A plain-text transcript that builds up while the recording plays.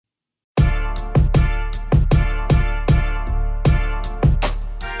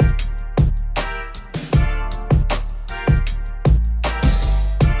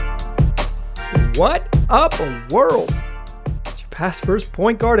What up, world? It's your past first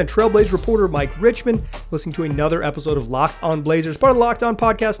point guard and Trailblazer reporter Mike Richmond, listening to another episode of Locked On Blazers, part of the Locked On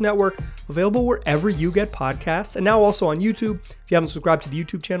Podcast Network, available wherever you get podcasts, and now also on YouTube. If you haven't subscribed to the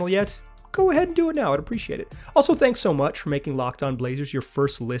YouTube channel yet, go ahead and do it now. I'd appreciate it. Also, thanks so much for making Locked On Blazers your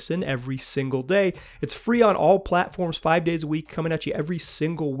first listen every single day. It's free on all platforms, 5 days a week, coming at you every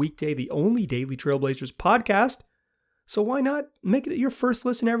single weekday, the only daily Trailblazers podcast. So why not make it your first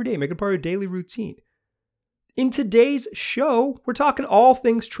listen every day? Make it part of your daily routine. In today's show, we're talking all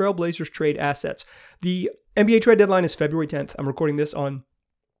things Trailblazers trade assets. The NBA trade deadline is February 10th. I'm recording this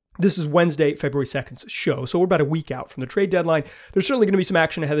is Wednesday, February 2nd's show, so we're about a week out from the trade deadline. There's certainly going to be some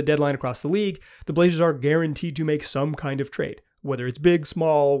action ahead of the deadline across the league. The Blazers are guaranteed to make some kind of trade. Whether it's big,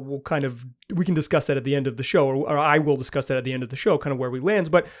 small, we can discuss that at the end of the show, or I will discuss that at the end of the show, kind of where we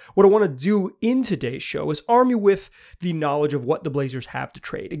land. But what I want to do in today's show is arm you with the knowledge of what the Blazers have to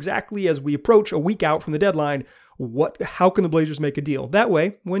trade. Exactly as we approach a week out from the deadline, how can the Blazers make a deal? That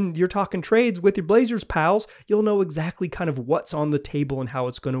way, when you're talking trades with your Blazers pals, you'll know exactly kind of what's on the table and how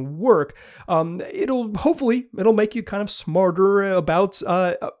it's going to work. It'll make you kind of smarter about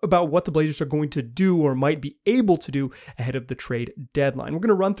what the Blazers are going to do or might be able to do ahead of the trade deadline. We're going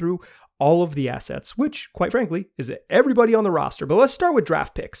to run through all of the assets, which, quite frankly, is everybody on the roster. But let's start with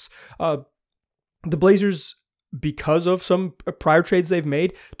draft picks. The Blazers, because of some prior trades they've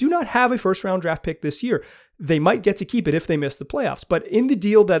made, do not have a first-round draft pick this year. They might get to keep it if they miss the playoffs. But in the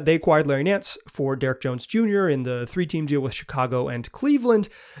deal that they acquired Larry Nance for Derrick Jones Jr. in the 3-team deal with Chicago and Cleveland,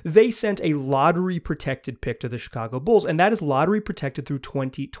 they sent a lottery-protected pick to the Chicago Bulls, and that is lottery-protected through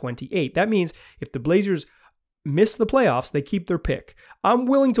 2028. That means if the Blazers miss the playoffs, they keep their pick. I'm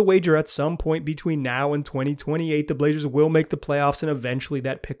willing to wager at some point between now and 2028, the Blazers will make the playoffs, and eventually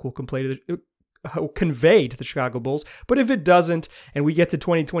that pick will convey to the Chicago Bulls. But if it doesn't, and we get to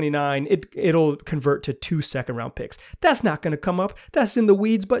 2029, it'll convert to 2 second-round picks. That's not going to come up. That's in the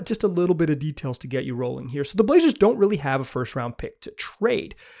weeds, but just a little bit of details to get you rolling here. So the Blazers don't really have a first-round pick to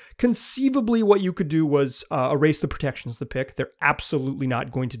trade. Conceivably, what you could do was erase the protections of the pick. They're absolutely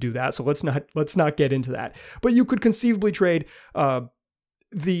not going to do that, so let's not get into that. But you could conceivably trade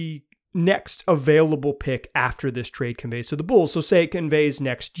the next available pick after this trade conveys to the Bulls. So say it conveys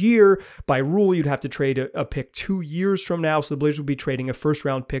next year. By rule, you'd have to trade a pick 2 years from now. So the Blazers would be trading a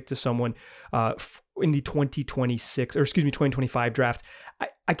first-round pick to someone in the 2025 draft.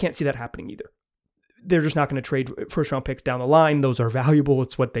 I can't see that happening either. They're just not going to trade first-round picks down the line. Those are valuable.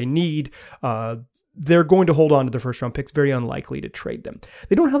 It's what they need. They're going to hold on to their first-round picks. Very unlikely to trade them.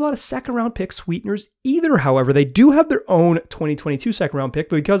 They don't have a lot of second-round pick sweeteners either, however. They do have their own 2022 second-round pick,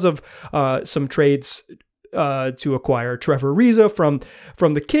 but because of some trades to acquire Trevor Ariza from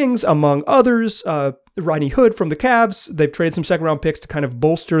the Kings, among others, Rodney Hood from the Cavs, they've traded some second-round picks to kind of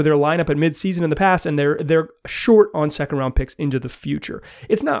bolster their lineup at midseason in the past, and they're short on second-round picks into the future.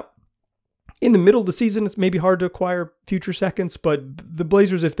 It's not in the middle of the season, it's maybe hard to acquire future seconds, but the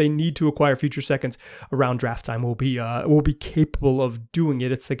Blazers, if they need to acquire future seconds around draft time, will be capable of doing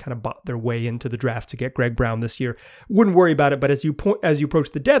it. They kind of bought their way into the draft to get Greg Brown this year. Wouldn't worry about it, but as you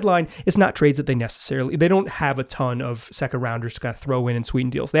approach the deadline, it's not trades that they don't have a ton of second rounders to kind of throw in and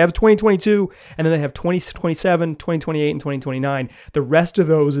sweeten deals. They have 2022, and then they have 2027, 2028, and 2029. The rest of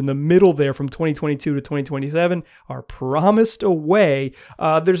those in the middle there from 2022 to 2027 are promised away.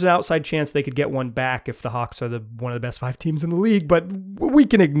 There's an outside chance they could get one back if the Hawks are one of the best 5 teams in the league, but we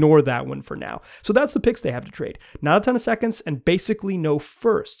can ignore that one for now. So that's the picks they have to trade. Not a ton of seconds and basically no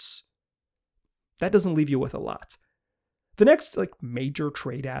firsts. That doesn't leave you with a lot. The next major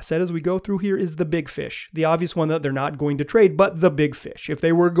trade asset as we go through here is the big fish. The obvious one that they're not going to trade, but the big fish. If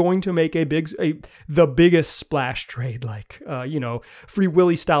they were going to make the biggest splash trade, Free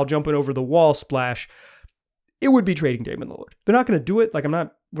Willy style jumping over the wall splash, it would be trading Damian Lillard. They're not going to do it.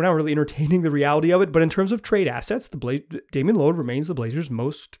 We're not really entertaining the reality of it, but in terms of trade assets, Damian Lillard remains the Blazers'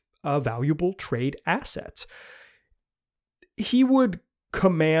 most valuable trade asset. He would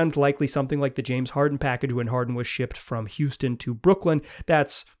command likely something like the James Harden package when Harden was shipped from Houston to Brooklyn.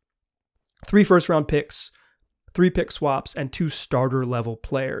 That's 3 first-round picks, 3 pick swaps, and 2 starter-level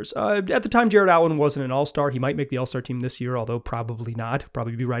players. At the time, Jared Allen wasn't an all-star. He might make the all-star team this year, although probably not.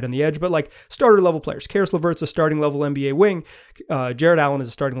 Probably be right on the edge, but starter-level players. Karis LeVert's a starting-level NBA wing. Jared Allen is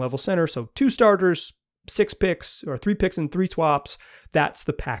a starting-level center, so 2 starters, 6 picks, or 3 picks and 3 swaps. That's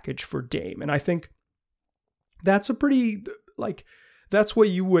the package for Dame, and I think that's a pretty, that's what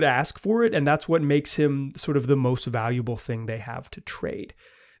you would ask for it, and that's what makes him sort of the most valuable thing they have to trade.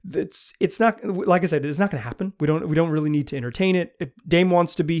 It's not, like I said, it's not going to happen. We don't really need to entertain it. If Dame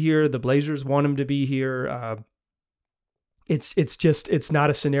wants to be here, the Blazers want him to be here. It's not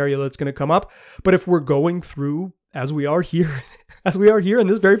a scenario that's going to come up. But if we're going through, as we are here in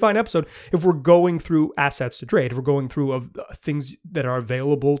this very fine episode, if we're going through assets to trade, if we're going through things that are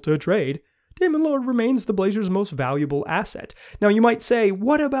available to trade, Damian Lillard remains the Blazers' most valuable asset. Now, you might say,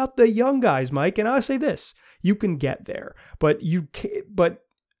 what about the young guys, Mike? And I say this, you can get there, but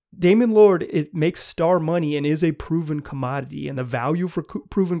Damian Lillard, it makes star money and is a proven commodity, and the value for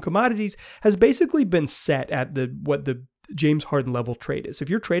proven commodities has basically been set at what the James Harden level trade is. If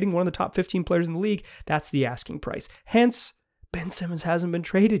you're trading one of the top 15 players in the league, that's the asking price. Hence, Ben Simmons hasn't been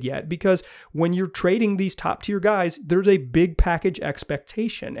traded yet, because when you're trading these top tier guys, there's a big package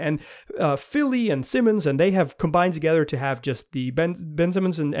expectation. And Philly and Simmons, and they have combined together to have just the Ben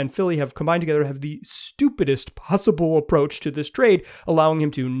Simmons and Philly have combined together to have the stupidest possible approach to this trade, allowing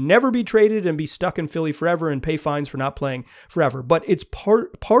him to never be traded and be stuck in Philly forever and pay fines for not playing forever. But it's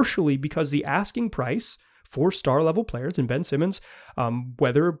partially because the asking price for star level players and Ben Simmons,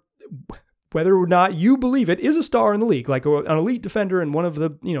 whether or not you believe it, is a star in the league, like an elite defender and one of the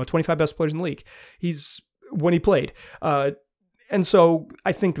 25 best players in the league. When he played. And so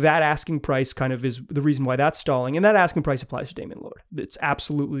I think that asking price kind of is the reason why that's stalling. And that asking price applies to Damian Lillard.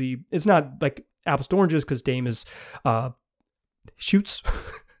 It's not like apples to oranges, because Dame shoots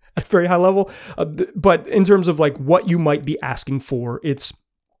at a very high level. But in terms of like what you might be asking for,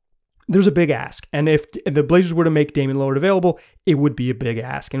 there's a big ask. And if the Blazers were to make Damian Lillard available, it would be a big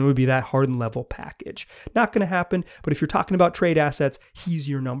ask, and it would be that Harden level package. Not going to happen, but if you're talking about trade assets, he's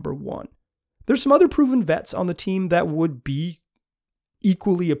your number one. There's some other proven vets on the team that would be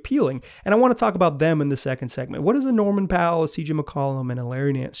equally appealing, and I want to talk about them in the second segment. What does a Norman Powell, a CJ McCollum, and a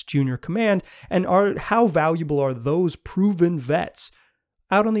Larry Nance Jr. command, and how valuable are those proven vets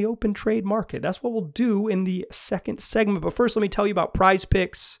out on the open trade market? That's what we'll do in the second segment. But first, let me tell you about Prize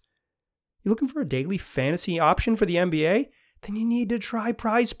Picks. You looking for a daily fantasy option for the NBA? Then you need to try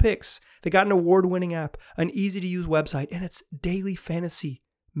Prize Picks. They got an award-winning app, an easy-to-use website, and it's daily fantasy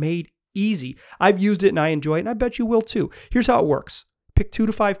made easy. I've used it and I enjoy it, and I bet you will too. Here's how it works. Pick 2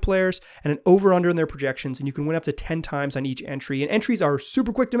 to 5 players and an over-under in their projections, and you can win up to 10 times on each entry. And entries are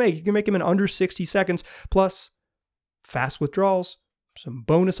super quick to make. You can make them in under 60 seconds, plus fast withdrawals, some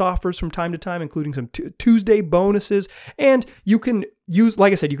bonus offers from time to time, including some Tuesday bonuses. And you can use,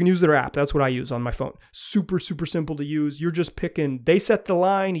 like I said, you can use their app. That's what I use on my phone. Super, super simple to use. You're just picking, they set the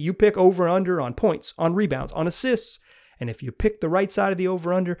line, you pick over and under on points, on rebounds, on assists. And if you pick the right side of the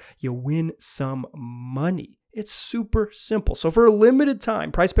over under, you win some money. It's super simple. So for a limited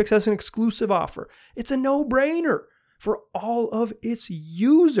time, PrizePicks has an exclusive offer. It's a no-brainer for all of its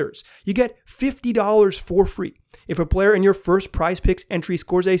users. You get $50 for free if a player in your first PrizePicks entry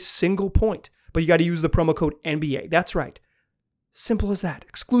scores a single point, but you got to use the promo code NBA. That's right. Simple as that.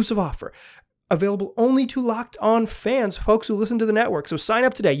 Exclusive offer. Available only to Locked On fans, folks who listen to the network. So sign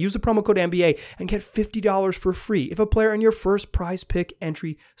up today, use the promo code NBA, and get $50 for free if a player in your first PrizePick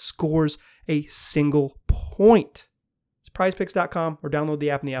entry scores a single point. It's prizepicks.com or download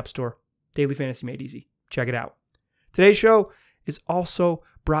the app in the App Store. Daily Fantasy made easy. Check it out. Today's show is also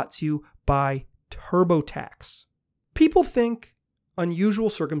brought to you by TurboTax. People think unusual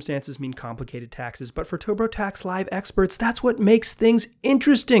circumstances mean complicated taxes, but for TurboTax Live experts, that's what makes things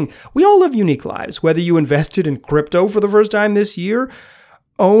interesting. We all live unique lives, whether you invested in crypto for the first time this year,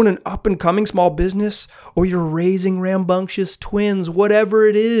 own an up-and-coming small business, or you're raising rambunctious twins, whatever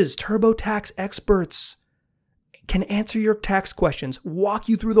it is, TurboTax experts can answer your tax questions, walk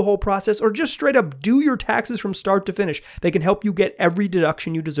you through the whole process, or just straight up do your taxes from start to finish. They can help you get every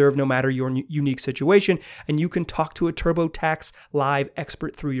deduction you deserve, no matter your unique situation. And you can talk to a TurboTax Live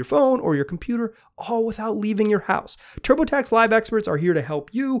expert through your phone or your computer, all without leaving your house. TurboTax Live experts are here to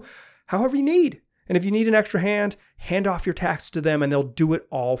help you however you need. And if you need an extra hand off your tax to them and they'll do it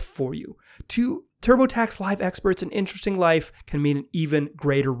all for you. To TurboTax Live experts, an interesting life can mean an even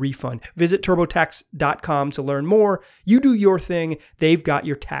greater refund. Visit TurboTax.com to learn more. You do your thing. They've got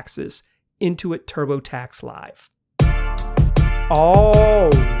your taxes. Intuit TurboTax Live. All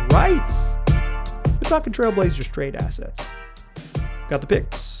right. We're talking Trailblazers trade assets. Got the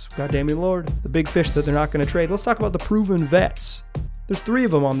picks. Got Damian Lillard, the big fish that they're not going to trade. Let's talk about the proven vets. There's 3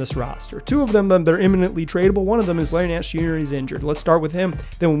 of them on this roster. 2 of them, they're imminently tradable. One of them is Larry Nance Jr. He's injured. Let's start with him.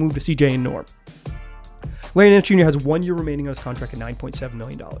 Then we'll move to CJ and Norm. Larry Nance Jr. has 1 year remaining on his contract at $9.7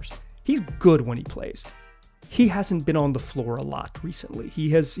 million. He's good when he plays. He hasn't been on the floor a lot recently.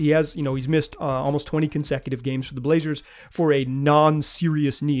 He's missed almost 20 consecutive games for the Blazers for a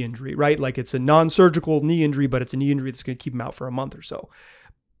non-serious knee injury, right? Like it's a non-surgical knee injury, but it's a knee injury that's going to keep him out for a month or so.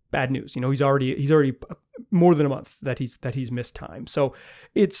 Bad news. He's already more than a month that he's missed time. So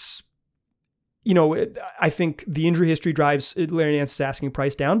it's I think the injury history drives Larry Nance's asking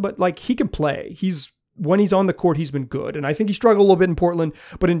price down, but like he can play. When he's on the court, he's been good. And I think he struggled a little bit in Portland,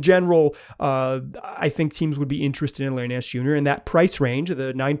 but in general, I think teams would be interested in Larry Nance Jr. And that price range,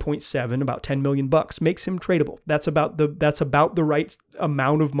 the 9.7, about $10 million, makes him tradable. That's about the right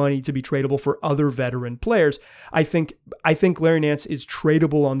amount of money to be tradable for other veteran players. I think Larry Nance is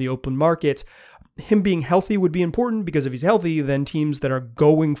tradable on the open market. Him being healthy would be important, because if he's healthy, then teams that are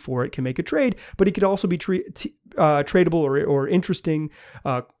going for it can make a trade, but he could also be tradable or interesting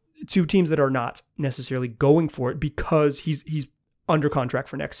to teams that are not necessarily going for it because he's under contract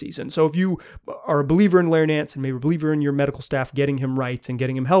for next season. So if you are a believer in Larry Nance and maybe a believer in your medical staff getting him right and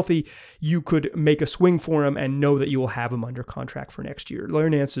getting him healthy, you could make a swing for him and know that you will have him under contract for next year. Larry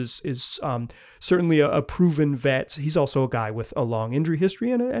Nance is certainly a proven vet. He's also a guy with a long injury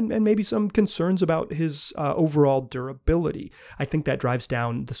history and maybe some concerns about his overall durability. I think that drives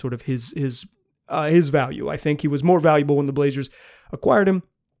down the sort of his value. I think he was more valuable when the Blazers acquired him.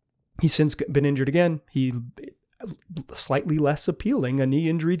 He's since been injured again. He slightly less appealing. A knee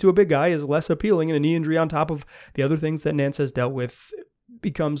injury to a big guy is less appealing, and a knee injury on top of the other things that Nance has dealt with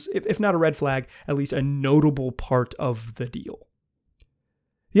becomes, if not a red flag, at least a notable part of the deal.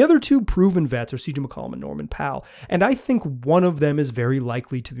 The other two proven vets are CJ McCollum and Norman Powell, and I think one of them is very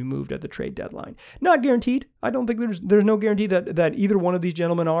likely to be moved at the trade deadline. Not guaranteed. I don't think there's no guarantee that either one of these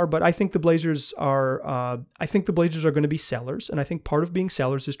gentlemen are, but I think the Blazers are going to be sellers, and I think part of being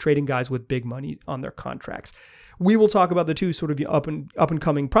sellers is trading guys with big money on their contracts. We will talk about the two sort of up and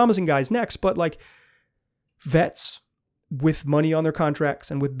coming promising guys next, but like vets with money on their contracts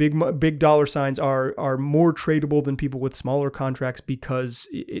and with big dollar signs are more tradable than people with smaller contracts, because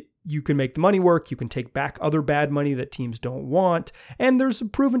you can make the money work. You can take back other bad money that teams don't want. And there's a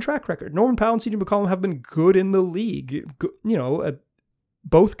proven track record. Norman Powell and CJ McCollum have been good in the league.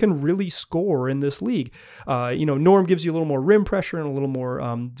 Both can really score in this league. Norm gives you a little more rim pressure and a little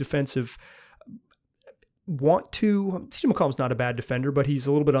more defensive CJ McCollum's not a bad defender, but he's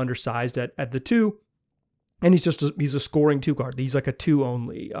a little bit undersized at the two. And he's a scoring two guard. He's like a two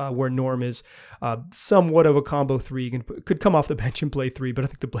only, where Norm is somewhat of a combo three. He could come off the bench and play three, but I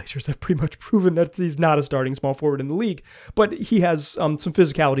think the Blazers have pretty much proven that he's not a starting small forward in the league. But he has some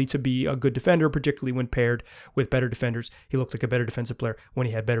physicality to be a good defender, particularly when paired with better defenders. He looked like a better defensive player when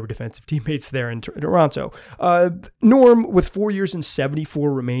he had better defensive teammates there in Toronto. Norm, with 4 years and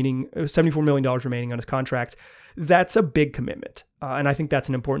 $74 million remaining on his contract, that's a big commitment. And I think that's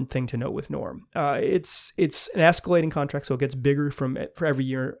an important thing to note with Norm. It's an escalating contract, so it gets bigger for every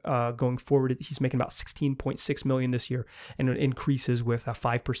year going forward. He's making about $16.6 million this year, and it increases with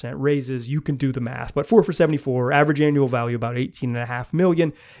 5% raises. You can do the math, but 4 for 74, average annual value about $18.5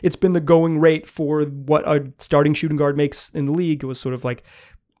 million. It's been the going rate for what a starting shooting guard makes in the league. It was sort of like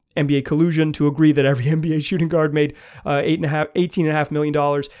NBA collusion to agree that every NBA shooting guard made $18.5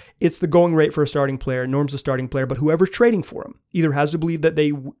 million. It's the going rate for a starting player. Norm's a starting player, but whoever's trading for him either has to believe that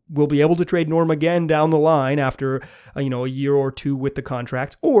they will be able to trade Norm again down the line after a year or two with the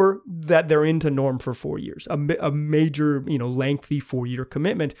contract, or that they're into Norm for 4 years, a major lengthy 4-year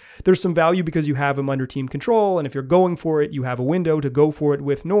commitment. There's some value because you have him under team control, and if you're going for it, you have a window to go for it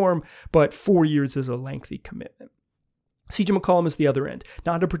with Norm, but 4 years is a lengthy commitment. CJ McCollum is the other end.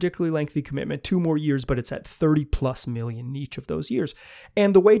 Not a particularly lengthy commitment, 2 more years, but it's at $30+ million in each of those years.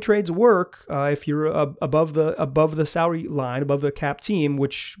 And the way trades work, if you're above the salary line, above the cap team,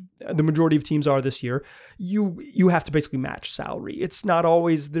 which the majority of teams are this year, you have to basically match salary. It's not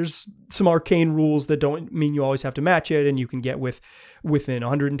always, there's some arcane rules that don't mean you always have to match it, and you can get within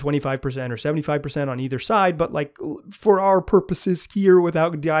 125% or 75% on either side. But like for our purposes here,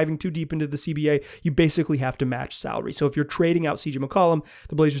 without diving too deep into the CBA, you basically have to match salary. So if you're trading out CJ McCollum,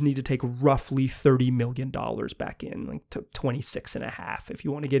 the Blazers need to take roughly $30 million back in, like to 26.5 if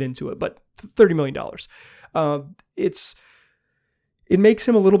you want to get into it, but $30 million. It makes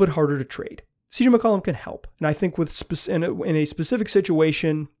him a little bit harder to trade. CJ McCollum can help. And I think in a specific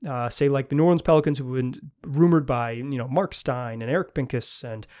situation, say like the New Orleans Pelicans, who have been rumored by Mark Stein and Eric Pincus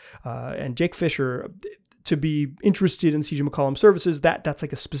and Jake Fisher to be interested in CJ McCollum's services, that's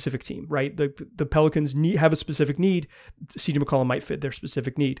like a specific team, right? The Pelicans have a specific need. CJ McCollum might fit their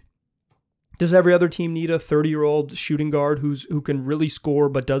specific need. Does every other team need a 30-year-old shooting guard who can really score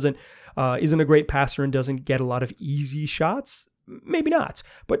but isn't a great passer and doesn't get a lot of easy shots? Maybe not,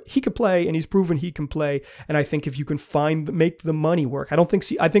 but he could play, and he's proven he can play. And I think if you can make the money work,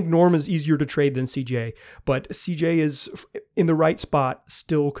 I think Norm is easier to trade than CJ, but CJ is in the right spot,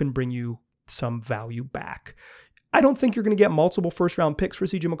 still can bring you some value back. I don't think you're going to get multiple first-round picks for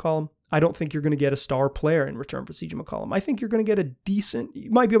CJ McCollum. I don't think you're going to get a star player in return for CJ McCollum. I think you're going to get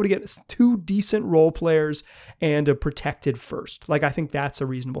you might be able to get 2 decent role players and a protected first. Like, I think that's a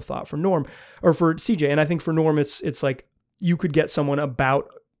reasonable thought for Norm, or for CJ. And I think for Norm, it's like you could get someone about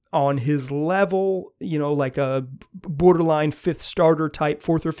on his level, like a borderline 4th or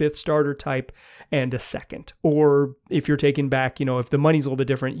 5th starter type, and a second. Or if you're taking back, if the money's a little bit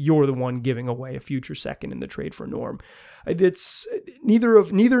different, you're the one giving away a future second in the trade for Norm. It's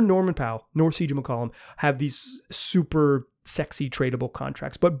neither Norman Powell nor CJ McCollum have these super sexy tradable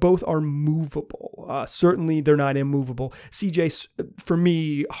contracts, but both are movable. Certainly they're not immovable. CJ's, for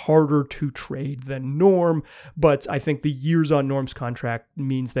me, harder to trade than Norm, but I think the years on Norm's contract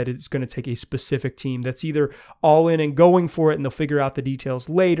means that it's going to take a specific team that's either all in and going for it and they'll figure out the details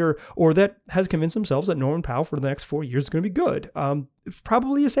later, or that has convinced themselves that Norman Powell for the next 4 years is going to be good.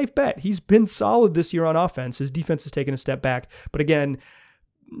 Probably a safe bet. He's been solid this year on offense. His defense has taken a step back, but again,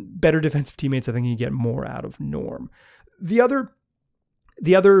 better defensive teammates, I think you get more out of Norm. The other,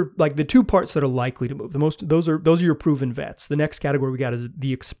 like the 2 parts that are likely to move, those are your proven vets. The next category we got is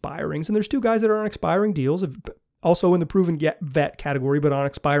the expirings, and there's 2 guys that are on expiring deals, also in the proven vet category, but on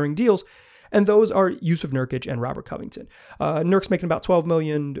expiring deals, and those are Jusuf Nurkic and Robert Covington. Nurk's making about $12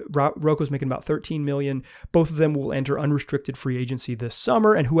 million, Roko's making about $13 million. Both of them will enter unrestricted free agency this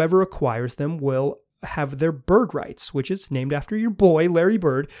summer, and whoever acquires them will have their bird rights, which is named after your boy, Larry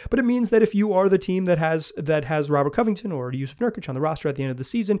Bird. But it means that if you are the team that has Robert Covington or Jusuf Nurkic on the roster at the end of the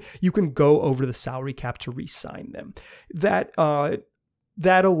season, you can go over the salary cap to re-sign them. That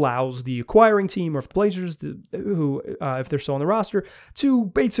allows the acquiring team, or if the Blazers, if they're still on the roster, to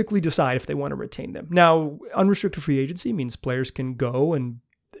basically decide if they want to retain them. Now, unrestricted free agency means players can go and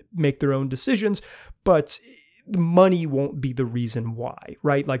make their own decisions, but money won't be the reason why,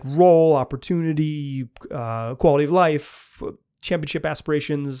 right? Like role, opportunity, quality of life, championship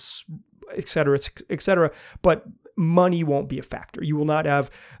aspirations, et cetera, but money won't be a factor. You will not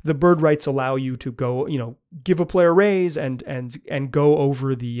have the bird rights allow you to go, give a player a raise and go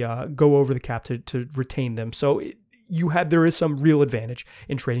over the cap to retain them. So there is some real advantage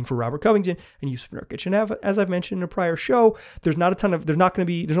in trading for Robert Covington and Jusuf Nurkic. And as I've mentioned in a prior show, there's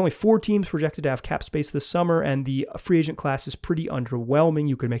only 4 teams projected to have cap space this summer, and the free agent class is pretty underwhelming.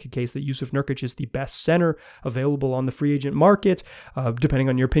 You could make a case that Jusuf Nurkic is the best center available on the free agent market, depending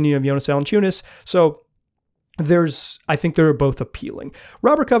on your opinion of Jonas Valanciunas. So I think they're both appealing.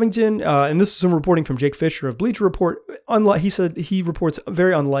 Robert Covington, and this is some reporting from Jake Fisher of Bleacher Report. He said he reports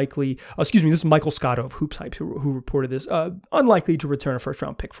very unlikely. This is Michael Scotto of Hoops Hype who reported this. Unlikely to return a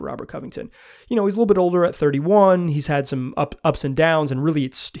first-round pick for Robert Covington. He's a little bit older at 31. He's had some ups and downs, and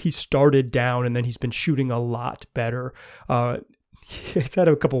really he started down, and then he's been shooting a lot better. He's had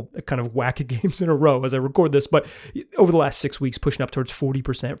a couple kind of wacky games in a row as I record this, but over the last 6 weeks, pushing up towards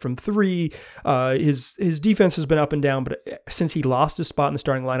 40% from 3. His defense has been up and down, but since he lost his spot in the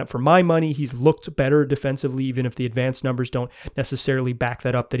starting lineup, for my money, he's looked better defensively, even if the advanced numbers don't necessarily back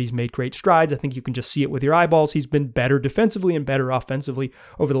that up, that he's made great strides. I think you can just see it with your eyeballs. He's been better defensively and better offensively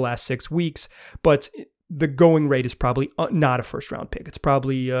over the last 6 weeks, but the going rate is probably not a first round pick. It's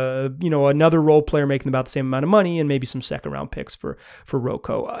probably, another role player making about the same amount of money, and maybe some second round picks for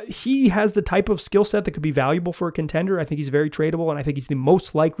Roko. He has the type of skill set that could be valuable for a contender. I think he's very tradable, and I think he's the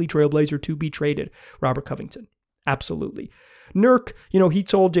most likely Trailblazer to be traded. Robert Covington. Absolutely. Nurk, he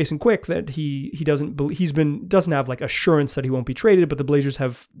told Jason Quick that he doesn't have like assurance that he won't be traded, but the Blazers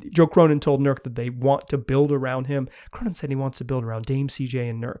Joe Cronin told Nurk that they want to build around him. Cronin said he wants to build around Dame, CJ,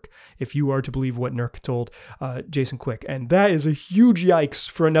 and Nurk, if you are to believe what Nurk told Jason Quick. And that is a huge yikes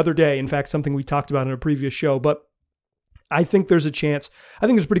for another day. In fact, something we talked about in a previous show, but I think there's a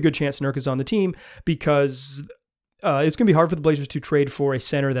pretty good chance Nurk is on the team, because it's going to be hard for the Blazers to trade for a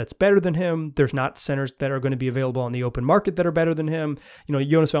center that's better than him. There's not centers that are going to be available on the open market that are better than him.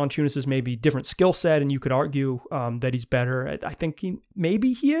 Jonas Valanciunas is maybe different skill set, and you could argue that he's better. I think he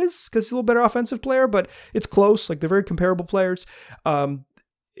is, because he's a little better offensive player, but it's close. Like, they're very comparable players. And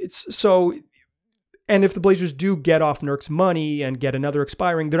if the Blazers do get off Nurk's money and get another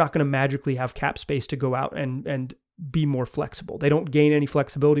expiring, they're not going to magically have cap space to go out and be more flexible. They don't gain any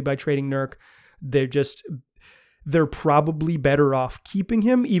flexibility by trading Nurk. They're probably better off keeping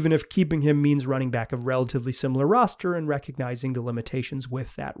him, even if keeping him means running back a relatively similar roster and recognizing the limitations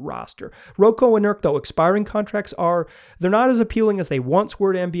with that roster. Roko and Nurk, though, expiring contracts they're not as appealing as they once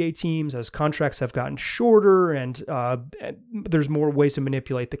were to NBA teams, as contracts have gotten shorter and there's more ways to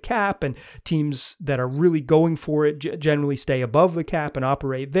manipulate the cap, and teams that are really going for it generally stay above the cap and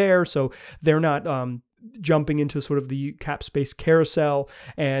operate there. So they're not jumping into sort of the cap space carousel,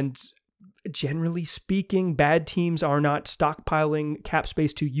 and generally speaking, bad teams are not stockpiling cap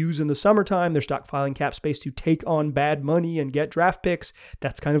space to use in the summertime. They're stockpiling cap space to take on bad money and get draft picks.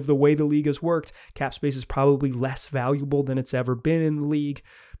 That's kind of the way the league has worked. Cap space is probably less valuable than it's ever been in the league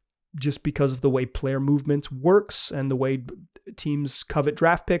just because of the way player movement works and the way teams covet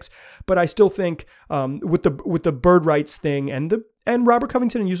draft picks. But I still think with the bird rights thing and Robert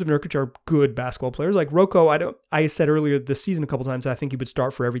Covington and Jusuf Nurkic are good basketball players. Like Rocco, I said earlier this season a couple times I think he would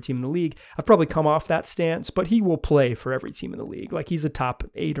start for every team in the league. I've probably come off that stance, but he will play for every team in the league. Like he's a top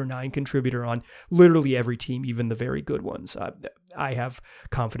 8 or 9 contributor on literally every team, even the very good ones. I have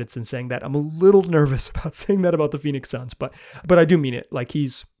confidence in saying that. I'm a little nervous about saying that about the Phoenix Suns, but I do mean it. Like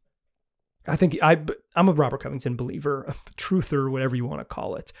I'm a Robert Covington believer, truther, whatever you want to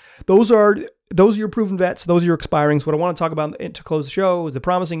call it. Those are your proven vets. Those are your expirings. What I want to talk about to close the show is the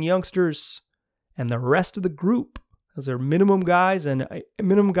promising youngsters and the rest of the group. Those are minimum guys and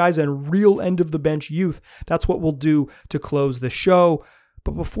real end of the bench youth. That's what we'll do to close the show.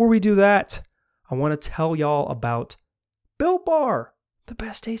 But before we do that, I want to tell y'all about Built Bar, the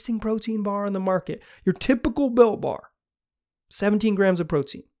best tasting protein bar on the market. Your typical Built Bar, 17 grams of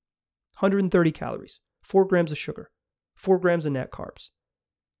protein. 130 calories, 4 grams of sugar, 4 grams of net carbs.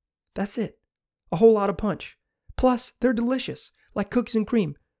 That's it. A whole lot of punch. Plus, they're delicious, like cookies and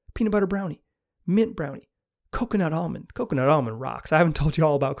cream, peanut butter brownie, mint brownie, coconut almond. Coconut almond rocks. I haven't told you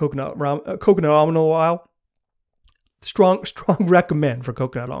all about coconut almond in a while. Strong recommend for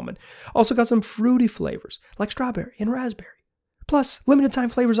coconut almond. Also got some fruity flavors, like strawberry and raspberry. Plus, limited time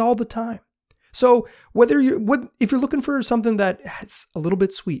flavors all the time. So if you're looking for something that has a little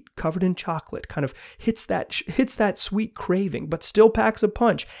bit sweet, covered in chocolate, kind of hits that sweet craving, but still packs a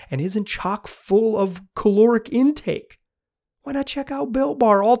punch and isn't chock full of caloric intake, why not check out Built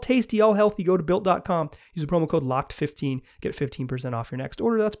Bar? All tasty, all healthy. Go to Built.com. Use the promo code LOCKED15. Get 15% off your next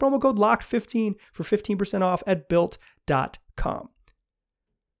order. That's promo code LOCKED15 for 15% off at Built.com.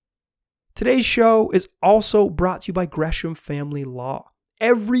 Today's show is also brought to you by Gresham Family Law.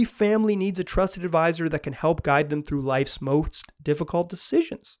 Every family needs a trusted advisor that can help guide them through life's most difficult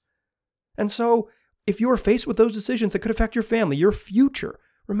decisions. And so, if you are faced with those decisions that could affect your family, your future,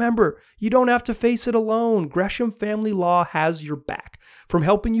 remember, you don't have to face it alone. Gresham Family Law has your back. From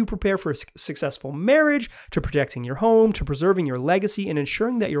helping you prepare for a successful marriage, to protecting your home, to preserving your legacy, and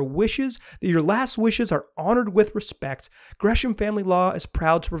ensuring that your last wishes are honored with respect, Gresham Family Law is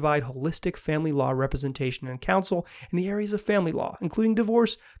proud to provide holistic family law representation and counsel in the areas of family law, including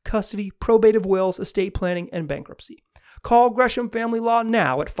divorce, custody, probative wills, estate planning, and bankruptcy. Call Gresham Family Law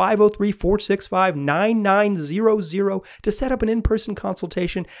now at 503-465-9900 to set up an in-person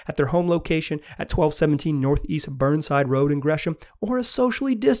consultation at their home location at 1217 Northeast Burnside Road in Gresham, or a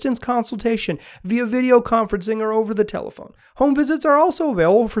socially distanced consultation via video conferencing or over the telephone. Home visits are also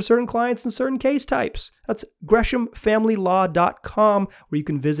available for certain clients and certain case types. That's GreshamFamilyLaw.com, where you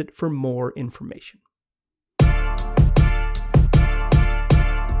can visit for more information.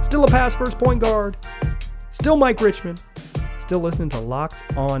 Still a pass first point guard. Still Mike Richman. Still listening to Locked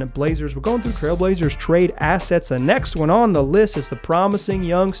On Blazers. We're going through Trailblazers trade assets. The next one on the list is the promising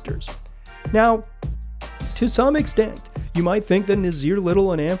youngsters. Now, to some extent, you might think that Nazir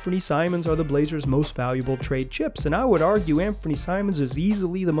Little and Anthony Simons are the Blazers' most valuable trade chips, and I would argue Anthony Simons is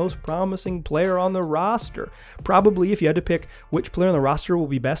easily the most promising player on the roster. Probably, if you had to pick which player on the roster will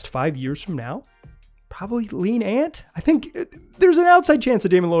be best 5 years from now, probably lean Ant. I think there's an outside chance that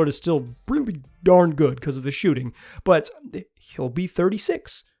Damian Lillard is still really darn good because of the shooting, but he'll be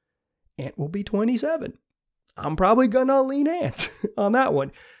 36. Ant will be 27. I'm probably gonna lean Ant on that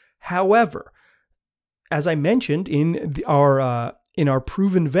one. However, as I mentioned in our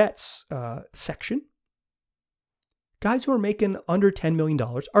proven vets section, guys who are making under $10 million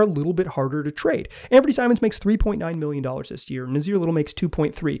are a little bit harder to trade. Anthony Simons makes $3.9 million this year. Nazir Little makes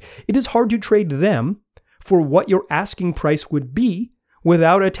 $2.3. It is hard to trade them for what your asking price would be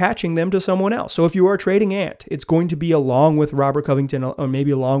without attaching them to someone else. So if you are trading Ant, it's going to be along with Robert Covington, or maybe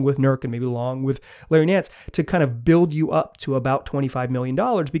along with Nurk, and maybe along with Larry Nance to kind of build you up to about $25 million.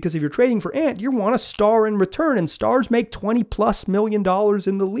 Because if you're trading for Ant, you want a star in return, and stars make $20+ million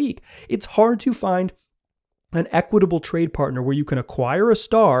in the league. It's hard to find an equitable trade partner where you can acquire a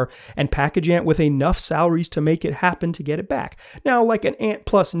star and package Ant with enough salaries to make it happen to get it back. Now, like an Ant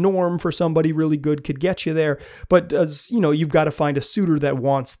plus Norm for somebody really good could get you there, but you've got to find a suitor that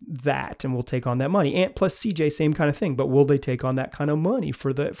wants that and will take on that money. Ant plus CJ, same kind of thing, but will they take on that kind of money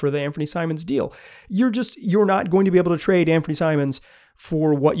for the Anthony Simons deal? You're not going to be able to trade Anthony Simons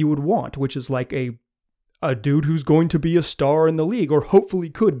for what you would want, which is like a dude who's going to be a star in the league, or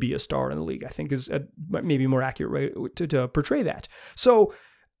hopefully could be a star in the league, I think is maybe more accurate way to portray that. So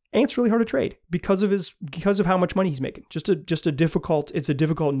Ant's really hard to trade because of how much money he's making. It's a difficult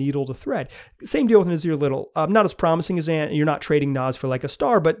needle to thread. Same deal with Nassir Little. Not as promising as Ant. You're not trading Nas for like a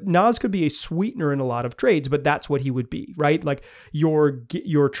star, but Nas could be a sweetener in a lot of trades, but that's what he would be, right? Like you're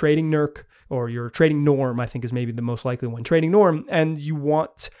trading Nurk, or you're trading Norm, I think is maybe the most likely one. Trading Norm, and you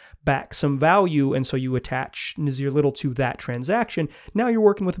want back some value, and so you attach Nassir Little to that transaction. Now you're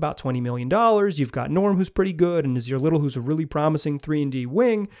working with about $20 million. You've got Norm, who's pretty good, and Nassir Little, who's a really promising 3-and-D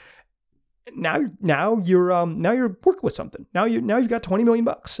wing. Now you're working with something. Now you've got $20 million,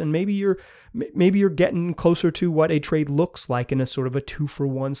 and maybe you're getting closer to what a trade looks like in a sort of a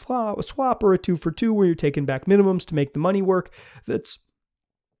 2-for-1 swap or a 2-for-2 where you're taking back minimums to make the money work.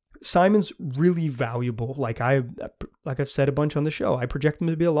 Simon's really valuable. Like I've said a bunch on the show, I project him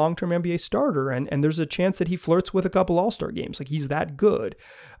to be a long-term NBA starter, and there's a chance that he flirts with a couple All-Star games. Like he's that good.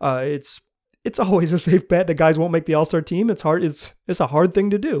 It's always a safe bet that guys won't make the All-Star team. It's hard. It's a hard thing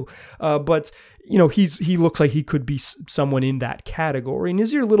to do. But he looks like he could be someone in that category.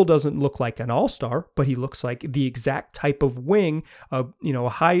 Nassir Little doesn't look like an All-Star, but he looks like the exact type of wing, a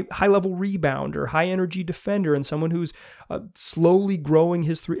high-level rebounder, high-energy defender, and someone who's slowly growing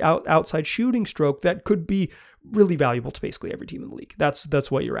his outside shooting stroke that could be really valuable to basically every team in the league. That's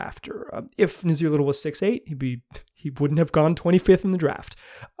what you're after. If Nassir Little was 6'8", he wouldn't have gone 25th in the draft.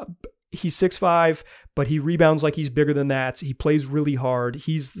 He's 6'5", but he rebounds like he's bigger than that. He plays really hard.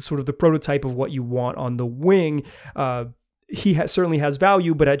 He's sort of the prototype of what you want on the wing. He certainly has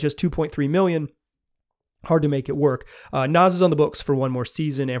value, but at just $2.3 million, hard to make it work. Nas is on the books for one more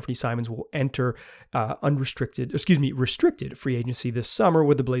season. Anthony Simons will enter restricted free agency this summer,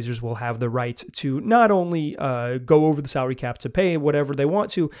 where the Blazers will have the right to not only go over the salary cap to pay whatever they want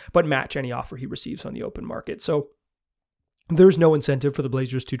to, but match any offer he receives on the open market. So there's no incentive for the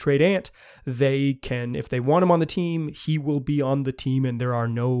Blazers to trade Ant. They can, if they want him on the team, he will be on the team, and there are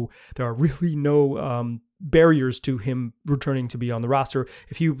really no barriers to him returning to be on the roster.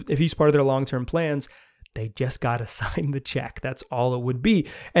 If he's part of their long-term plans, they just got to sign the check. That's all it would be.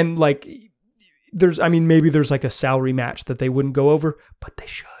 And maybe there's like a salary match that they wouldn't go over, but they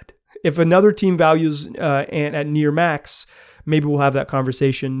should. If another team values Ant at near max, maybe we'll have that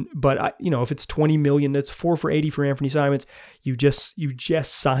conversation. But if it's $20 million, that's 4 for $80 for Anthony Simons. You just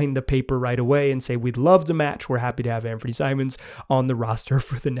sign the paper right away and say, we'd love to match. We're happy to have Anthony Simons on the roster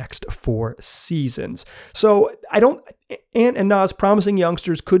for the next 4 seasons. So Ant and Nas, promising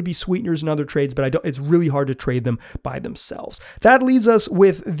youngsters, could be sweeteners in other trades, but it's really hard to trade them by themselves. That leaves us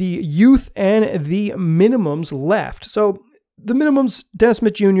with the youth and the minimums left. So the minimums: Dennis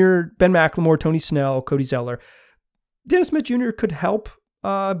Smith Jr., Ben McLemore, Tony Snell, Cody Zeller. Dennis Smith Jr. could help.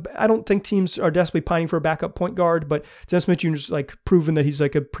 I don't think teams are desperately pining for a backup point guard, but Dennis Smith Jr. is proven that he's a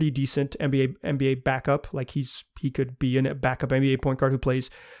pretty decent NBA backup. Like he could be a backup NBA point guard who plays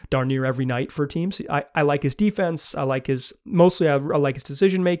darn near every night for teams. I like his defense. I like his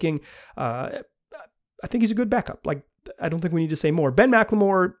decision making. I think he's a good backup. I don't think we need to say more. Ben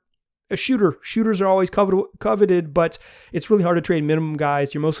McLemore, a shooter. Shooters are always coveted, but it's really hard to trade minimum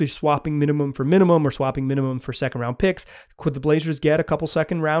guys. You're mostly swapping minimum for minimum or swapping minimum for second round picks. Could the Blazers get a couple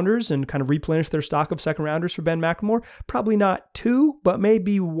second rounders and kind of replenish their stock of second rounders for Ben McLemore? Probably not 2, but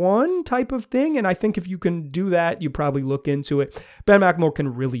maybe 1 type of thing. And I think if you can do that, you probably look into it. Ben McLemore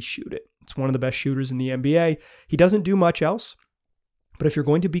can really shoot it. It's one of the best shooters in the NBA. He doesn't do much else, but if you're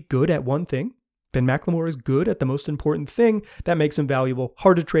going to be good at one thing, Ben McLemore is good at the most important thing. That makes him valuable.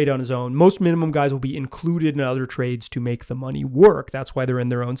 Hard to trade on his own. Most minimum guys will be included in other trades to make the money work. That's why they're in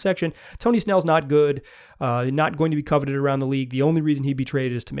their own section. Tony Snell's not good, not going to be coveted around the league. The only reason he'd be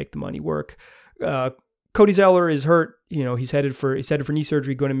traded is to make the money work. Cody Zeller is hurt. He's headed for knee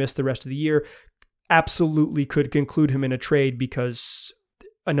surgery, going to miss the rest of the year. Absolutely could conclude him in a trade because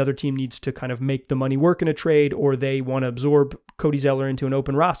another team needs to kind of make the money work in a trade, or they want to absorb Cody Zeller into an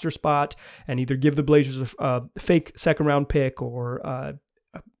open roster spot and either give the Blazers a fake second round pick or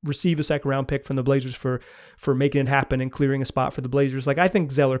receive a second round pick from the Blazers for making it happen and clearing a spot for the Blazers. I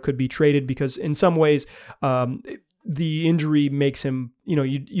think Zeller could be traded because in some ways the injury makes him,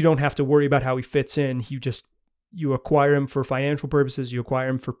 you don't have to worry about how he fits in. You acquire him for financial purposes, you acquire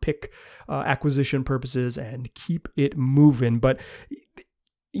him for pick acquisition purposes, and keep it moving. But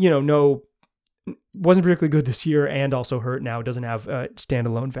wasn't particularly good this year and also hurt now. Doesn't have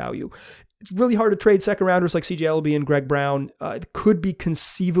standalone value. It's really hard to trade second rounders like CJ Elleby and Greg Brown. It could be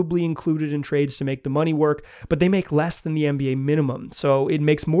conceivably included in trades to make the money work, but they make less than the NBA minimum. So it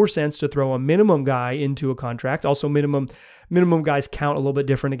makes more sense to throw a minimum guy into a contract. Also, minimum guys count a little bit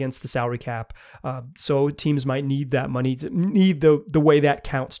different against the salary cap. So teams might need that money, need the way that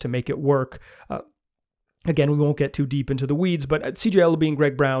counts to make it work. Again, we won't get too deep into the weeds, but CJ Elleby and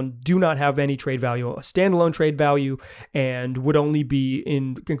Greg Brown do not have any trade value, a standalone trade value, and would only be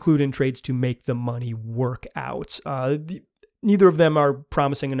included in trades to make the money work out. Neither of them are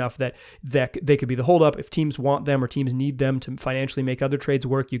promising enough that they could be the holdup. If teams want them or teams need them to financially make other trades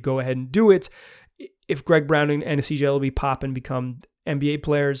work, you go ahead and do it. If Greg Brown and CJ Elleby pop and become NBA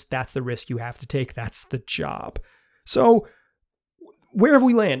players, that's the risk you have to take. That's the job. So where have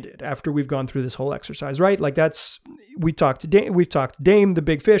we landed after we've gone through this whole exercise, right? Like we've talked Dame, the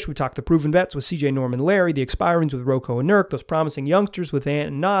big fish. We talked the proven vets with CJ, Norman, Larry, the expirings with Rocco and Nurk, those promising youngsters with Ant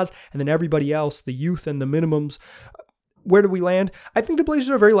and Naz, and then everybody else, the youth and the minimums. Where do we land? I think the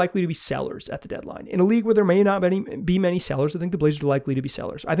Blazers are very likely to be sellers at the deadline. In a league where there may not be many sellers, I think the Blazers are likely to be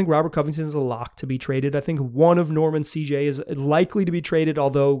sellers. I think Robert Covington is a lock to be traded. I think one of Norman, CJ is likely to be traded,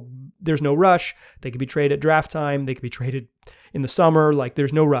 although there's no rush. They could be traded at draft time. They could be traded in the summer. Like,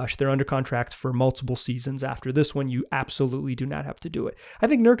 there's no rush. They're under contract for multiple seasons. After this one, you absolutely do not have to do it. I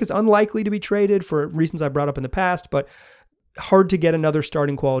think Nurk is unlikely to be traded for reasons I brought up in the past, but hard to get another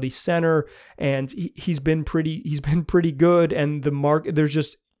starting quality center, and he's been pretty good, and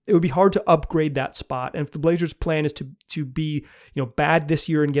it would be hard to upgrade that spot. And if the Blazers' plan is to be, bad this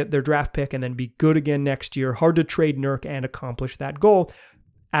year and get their draft pick and then be good again next year, hard to trade Nurk and accomplish that goal.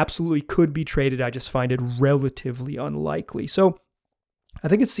 Absolutely could be traded. I just find it relatively unlikely. So I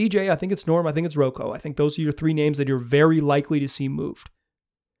think it's CJ, I think it's Norm, I think it's Rocco. I think those are your three names that you're very likely to see moved.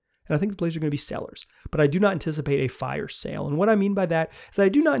 And I think the Blazers are going to be sellers, but I do not anticipate a fire sale. And what I mean by that is that I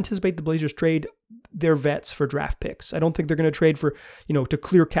do not anticipate the Blazers trade their vets for draft picks. I don't think they're going to trade for, to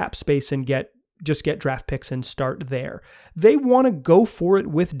clear cap space and get draft picks and start there. They want to go for it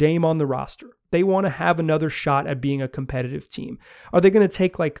with Dame on the roster. They want to have another shot at being a competitive team. Are they going to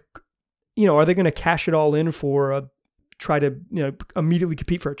take are they going to cash it all in for try to immediately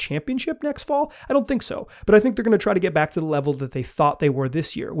compete for a championship next fall? I don't think so. But I think they're going to try to get back to the level that they thought they were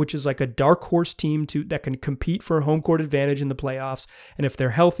this year, which is like a dark horse team that can compete for a home court advantage in the playoffs. And if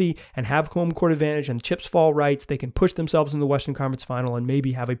they're healthy and have home court advantage and the chips fall right, they can push themselves in the Western Conference Final and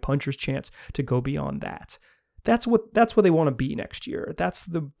maybe have a puncher's chance to go beyond that. That's what they want to be next year. That's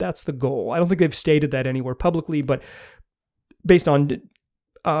the goal. I don't think they've stated that anywhere publicly, but based on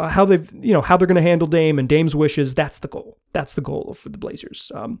how they're going to handle Dame and Dame's wishes, that's the goal. That's the goal for the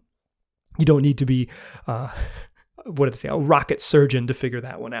Blazers. You don't need to be, a rocket surgeon to figure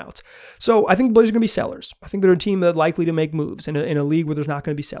that one out. So I think the Blazers are going to be sellers. I think they're a team that's likely to make moves in a league where there's not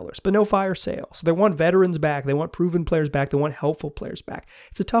going to be sellers, but no fire sale. So they want veterans back. They want proven players back. They want helpful players back.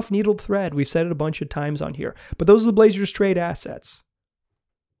 It's a tough needle thread. We've said it a bunch of times on here, but those are the Blazers' trade assets.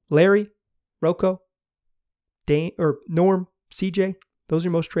 Larry, Rocco, Dame, or Norm, CJ. Those are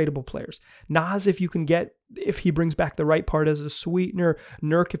your most tradable players. Naz, if he brings back the right part as a sweetener.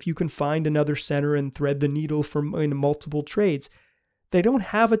 Nurk, if you can find another center and thread the needle in multiple trades. They don't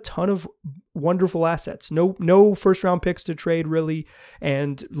have a ton of wonderful assets. No first round picks to trade really,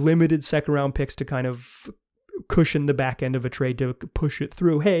 and limited second round picks to kind of cushion the back end of a trade to push it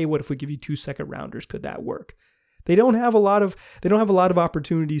through. Hey, what if we give you 2 second rounders? Could that work? They don't have a lot of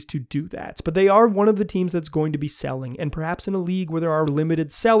opportunities to do that, but they are one of the teams that's going to be selling. And perhaps in a league where there are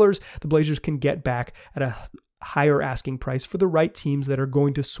limited sellers, the Blazers can get back at a higher asking price for the right teams that are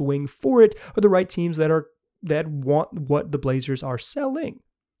going to swing for it, or the right teams that want what the Blazers are selling.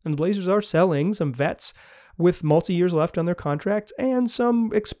 And the Blazers are selling some vets with multi-years left on their contracts and some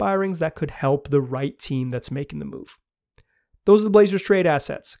expirings that could help the right team that's making the move. Those are the Blazers trade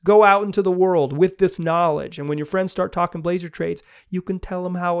assets. Go out into the world with this knowledge. And when your friends start talking Blazer trades, you can tell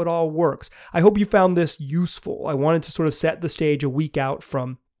them how it all works. I hope you found this useful. I wanted to sort of set the stage a week out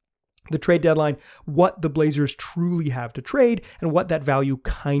from the trade deadline, what the Blazers truly have to trade and what that value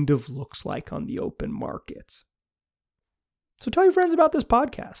kind of looks like on the open market. So tell your friends about this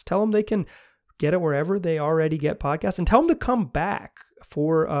podcast. Tell them they can get it wherever they already get podcasts, and tell them to come back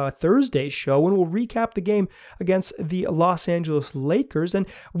for Thursday's show, and we'll recap the game against the Los Angeles Lakers. And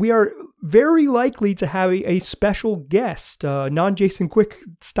we are very likely to have a special guest, non-Jason Quick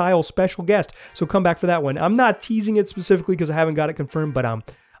style special guest. So come back for that one. I'm not teasing it specifically because I haven't got it confirmed, but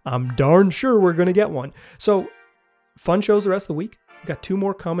I'm darn sure we're going to get one. So fun shows the rest of the week. We've got 2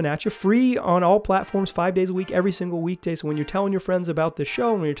 more coming at you, free on all platforms, 5 days a week, every single weekday. So when you're telling your friends about the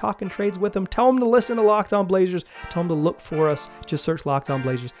show and when you're talking trades with them, tell them to listen to Locked On Blazers. Tell them to look for us. Just search Locked On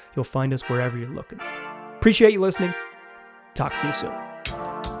Blazers. You'll find us wherever you're looking. Appreciate you listening. Talk to you soon.